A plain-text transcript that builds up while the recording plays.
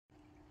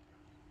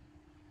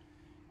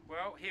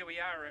Well, here we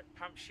are at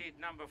pump shed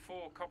number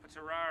 4,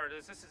 Kopatarara it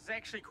is. This is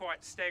actually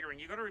quite staggering.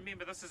 You've got to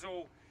remember this is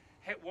all,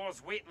 it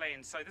was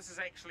wetland, so this is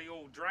actually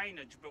all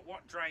drainage, but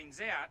what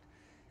drains out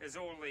is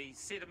all the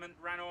sediment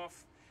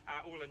runoff,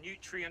 all the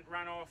nutrient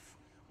runoff,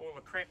 all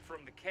the crap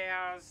from the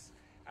cows,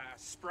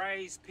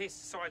 sprays,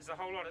 pesticides, the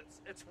whole lot.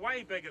 It's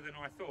way bigger than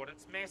I thought.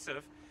 It's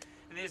massive.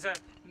 And there's a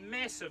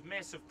massive,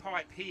 massive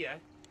pipe here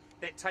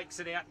that takes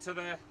it out to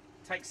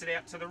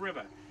the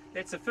river.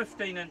 That's a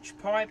 15-inch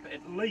pipe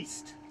at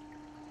least.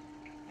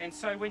 And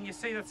so when you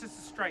see this is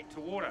straight to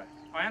water.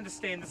 I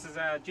understand this is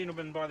a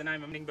gentleman by the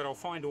name of Ming, but I'll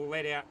find all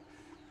that out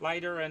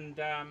later. And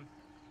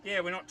yeah,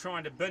 we're not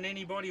trying to bin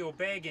anybody or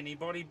bag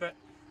anybody, but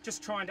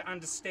just trying to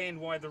understand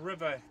why the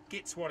river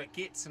gets what it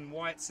gets and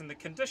why it's in the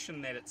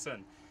condition that it's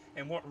in,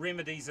 and what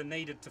remedies are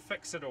needed to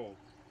fix it all.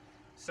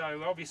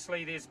 So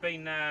obviously there's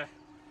been a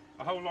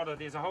whole lot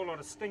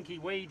of stinky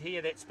weed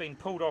here that's been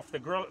pulled off the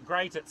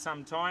grate at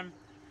some time.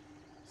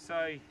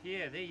 So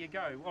yeah, there you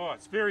go. Oh,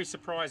 it's very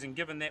surprising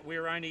given that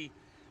we're only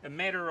a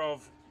matter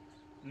of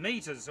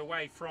meters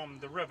away from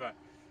the river,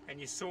 and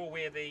you saw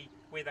where they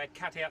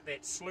cut out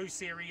that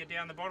sluice area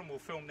down the bottom. We'll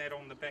film that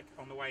on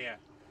the way out.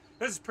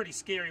 This is pretty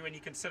scary when you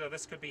consider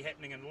this could be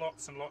happening in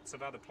lots and lots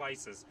of other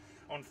places,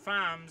 on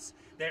farms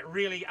that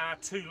really are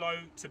too low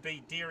to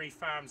be dairy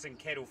farms and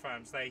cattle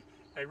farms. They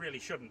really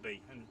shouldn't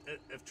be, and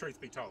if truth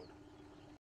be told.